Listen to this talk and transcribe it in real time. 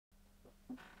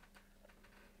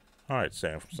Hi, it's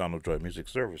Sam from Sound of Joy Music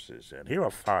Services, and here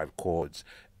are 5 chords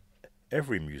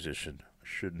every musician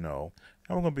should know.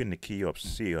 And we're going to be in the key of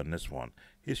C on this one.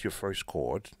 Here's your first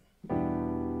chord,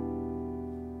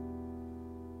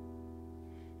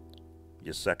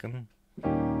 your second,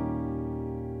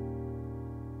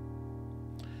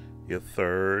 your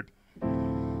third,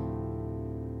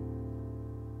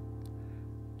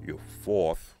 your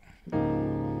fourth,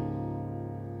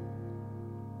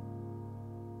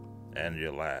 and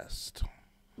your last.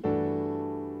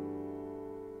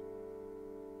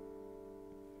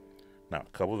 Now, a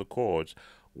couple of the chords,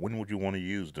 when would you want to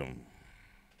use them?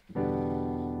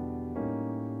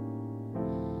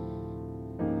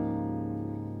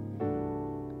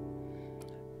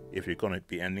 If you're going to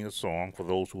be ending a song, for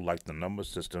those who like the number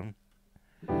system,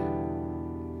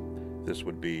 this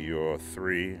would be your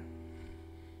 3.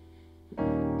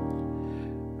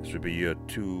 This would be your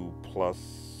 2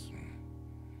 plus.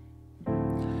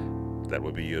 That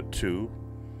would be your 2.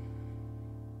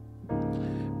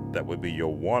 That would be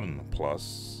your 1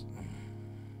 plus.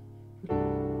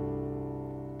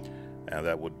 And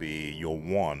that would be your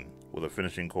 1 with a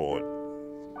finishing chord.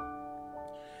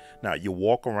 Now, you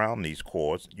walk around these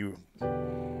chords,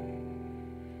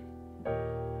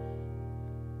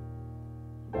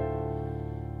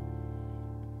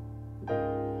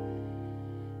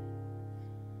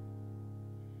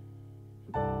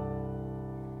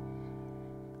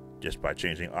 just by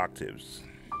changing octaves.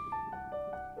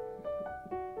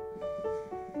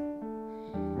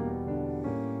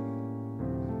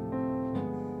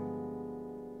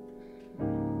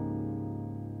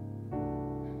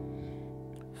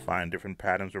 Find different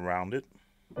patterns around it.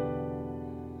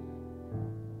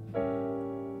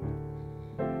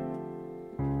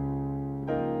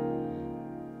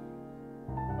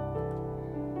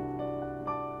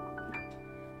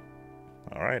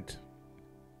 All right.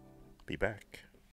 Be back.